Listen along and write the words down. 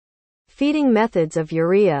Feeding methods of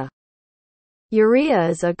urea. Urea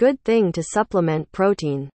is a good thing to supplement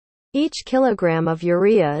protein. Each kilogram of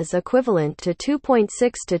urea is equivalent to 2.6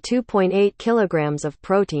 to 2.8 kilograms of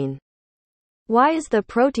protein. Why is the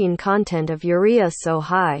protein content of urea so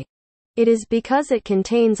high? It is because it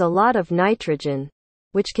contains a lot of nitrogen,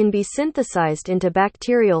 which can be synthesized into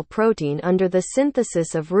bacterial protein under the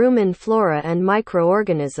synthesis of rumen flora and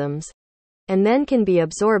microorganisms, and then can be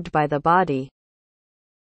absorbed by the body.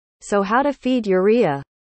 So how to feed urea?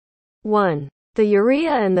 1. The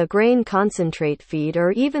urea and the grain concentrate feed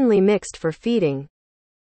or evenly mixed for feeding,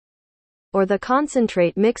 or the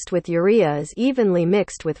concentrate mixed with urea is evenly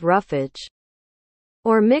mixed with roughage,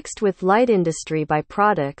 or mixed with light industry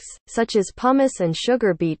byproducts, such as pumice and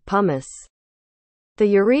sugar beet pumice. The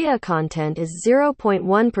urea content is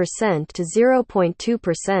 0.1% to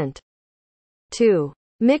 0.2%. 2.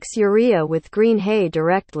 Mix urea with green hay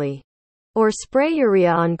directly, or spray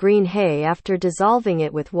urea on green hay after dissolving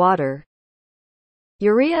it with water.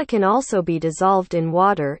 Urea can also be dissolved in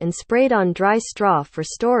water and sprayed on dry straw for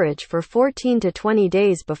storage for 14 to 20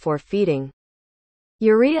 days before feeding.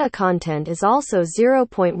 Urea content is also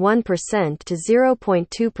 0.1% to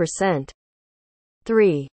 0.2%.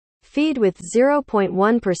 3. Feed with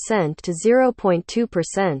 0.1% to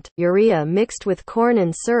 0.2% urea mixed with corn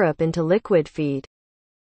and syrup into liquid feed.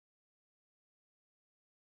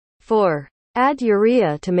 4. Add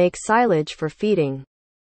urea to make silage for feeding.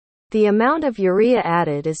 The amount of urea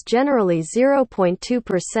added is generally 0.2%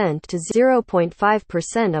 to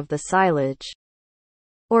 0.5% of the silage.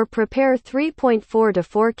 Or prepare 3.4 to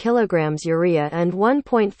 4 kilograms urea and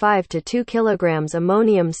 1.5 to 2 kilograms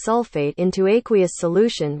ammonium sulfate into aqueous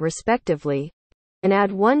solution respectively, and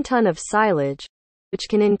add 1 ton of silage, which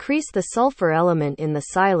can increase the sulfur element in the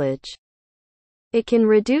silage. It can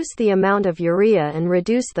reduce the amount of urea and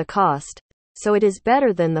reduce the cost, so it is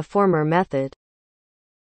better than the former method.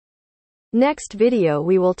 Next video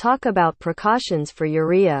we will talk about precautions for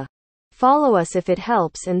urea. Follow us if it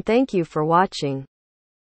helps and thank you for watching.